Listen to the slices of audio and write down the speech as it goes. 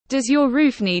Does your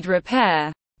roof need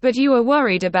repair, but you are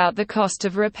worried about the cost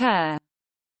of repair?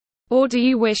 Or do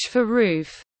you wish for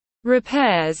roof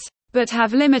repairs, but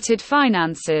have limited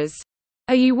finances?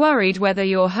 Are you worried whether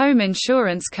your home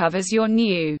insurance covers your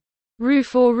new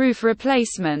roof or roof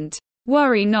replacement?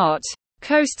 Worry not.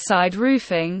 Coastside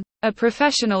Roofing, a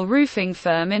professional roofing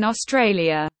firm in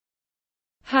Australia,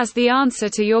 has the answer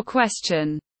to your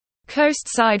question.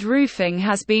 Coastside Roofing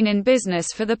has been in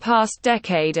business for the past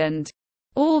decade and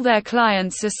all their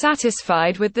clients are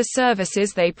satisfied with the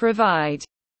services they provide.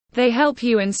 They help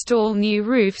you install new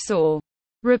roofs or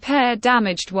repair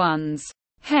damaged ones.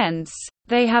 Hence,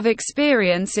 they have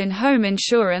experience in home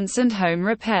insurance and home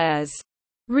repairs.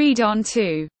 Read on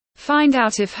to find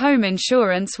out if home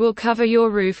insurance will cover your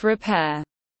roof repair.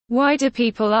 Why do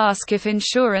people ask if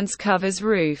insurance covers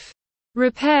roof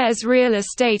repairs? Real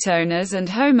estate owners and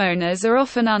homeowners are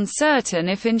often uncertain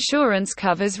if insurance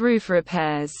covers roof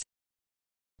repairs.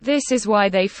 This is why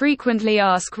they frequently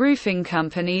ask roofing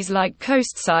companies like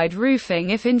Coastside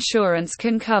Roofing if insurance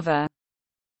can cover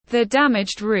the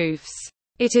damaged roofs.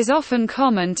 It is often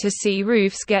common to see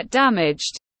roofs get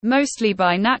damaged, mostly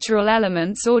by natural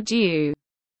elements or due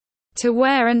to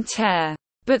wear and tear.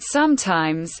 But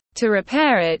sometimes, to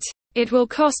repair it, it will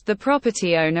cost the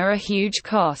property owner a huge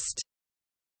cost.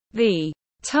 The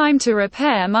time to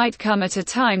repair might come at a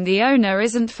time the owner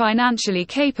isn't financially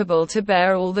capable to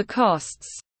bear all the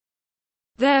costs.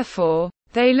 Therefore,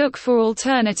 they look for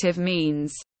alternative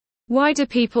means. Why do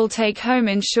people take home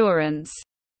insurance?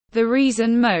 The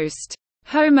reason most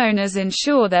homeowners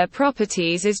insure their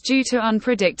properties is due to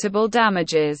unpredictable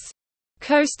damages.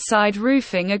 Coastside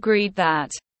Roofing agreed that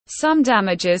some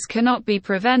damages cannot be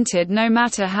prevented no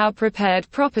matter how prepared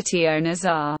property owners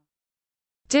are.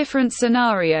 Different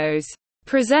scenarios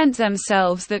present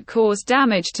themselves that cause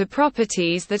damage to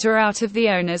properties that are out of the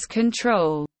owner's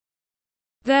control.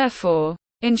 Therefore,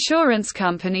 insurance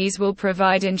companies will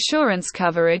provide insurance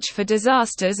coverage for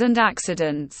disasters and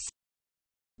accidents.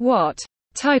 What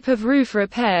type of roof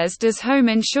repairs does home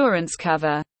insurance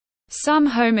cover? Some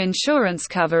home insurance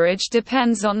coverage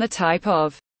depends on the type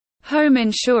of home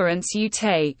insurance you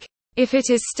take. If it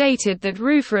is stated that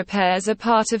roof repairs are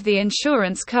part of the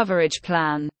insurance coverage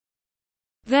plan,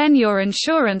 then your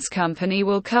insurance company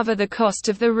will cover the cost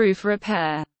of the roof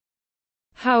repair.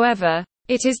 However,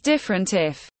 it is different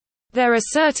if there are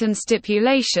certain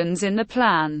stipulations in the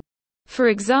plan. For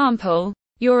example,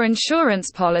 your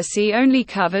insurance policy only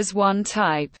covers one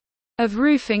type of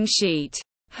roofing sheet.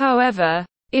 However,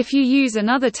 if you use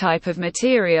another type of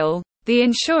material, the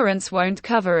insurance won't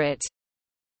cover it.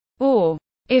 Or,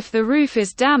 if the roof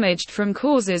is damaged from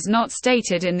causes not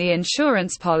stated in the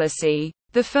insurance policy,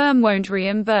 the firm won't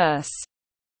reimburse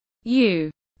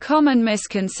you. Common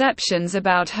misconceptions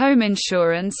about home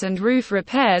insurance and roof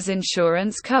repairs: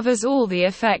 insurance covers all the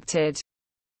affected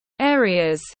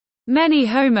areas. Many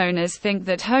homeowners think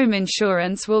that home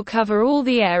insurance will cover all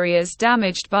the areas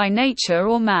damaged by nature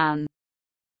or man.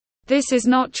 This is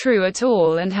not true at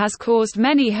all and has caused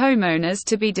many homeowners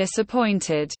to be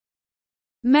disappointed.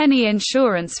 Many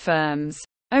insurance firms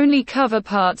only cover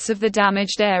parts of the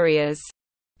damaged areas.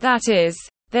 That is,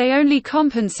 they only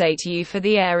compensate you for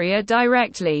the area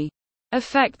directly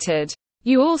affected.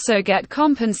 You also get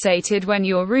compensated when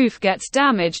your roof gets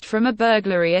damaged from a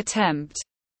burglary attempt.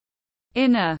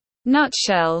 In a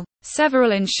nutshell,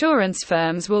 several insurance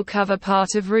firms will cover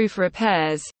part of roof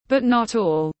repairs, but not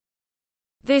all.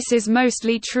 This is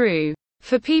mostly true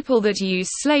for people that use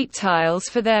slate tiles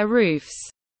for their roofs.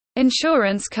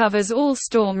 Insurance covers all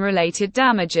storm-related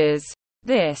damages.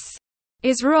 This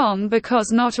is wrong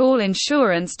because not all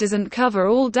insurance doesn't cover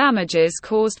all damages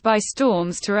caused by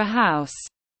storms to a house.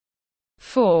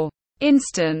 For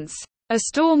instance, a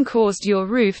storm caused your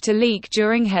roof to leak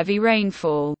during heavy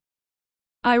rainfall.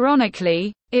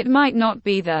 Ironically, it might not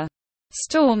be the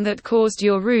storm that caused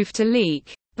your roof to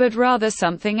leak, but rather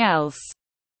something else.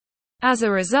 As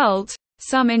a result,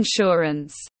 some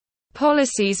insurance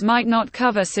policies might not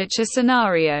cover such a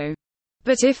scenario.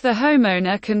 But if the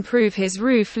homeowner can prove his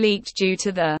roof leaked due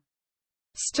to the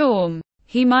storm,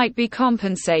 he might be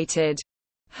compensated.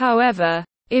 However,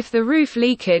 if the roof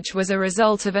leakage was a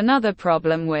result of another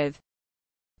problem with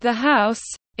the house,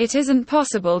 it isn't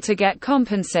possible to get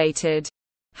compensated.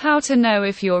 How to know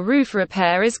if your roof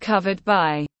repair is covered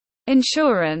by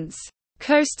insurance?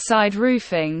 Coastside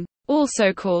Roofing,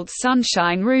 also called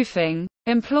Sunshine Roofing,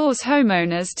 implores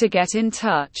homeowners to get in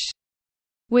touch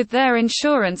with their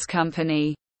insurance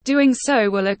company. Doing so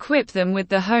will equip them with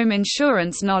the home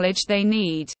insurance knowledge they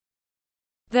need.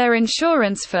 Their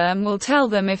insurance firm will tell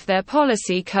them if their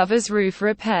policy covers roof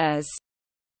repairs.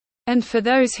 And for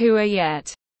those who are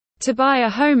yet To buy a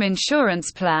home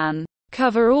insurance plan,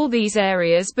 cover all these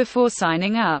areas before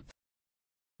signing up.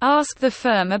 Ask the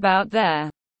firm about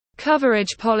their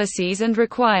coverage policies and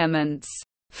requirements.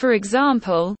 For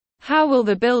example, how will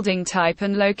the building type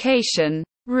and location,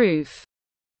 roof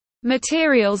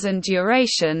materials and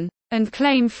duration, and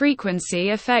claim frequency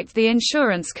affect the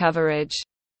insurance coverage?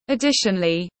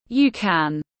 Additionally, you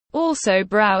can also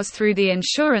browse through the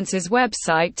insurance's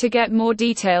website to get more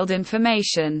detailed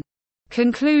information.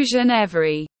 Conclusion: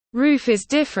 every roof is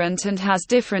different and has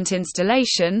different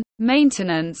installation,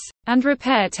 maintenance, and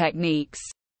repair techniques.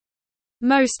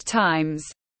 Most times,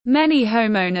 many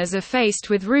homeowners are faced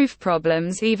with roof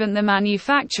problems even the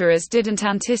manufacturers didn't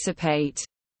anticipate.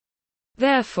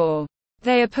 Therefore,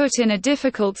 they are put in a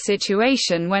difficult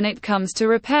situation when it comes to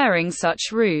repairing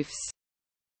such roofs.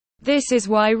 This is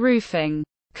why roofing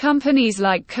companies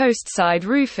like Coastside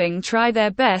Roofing try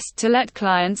their best to let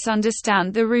clients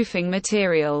understand the roofing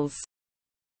materials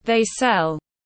they sell.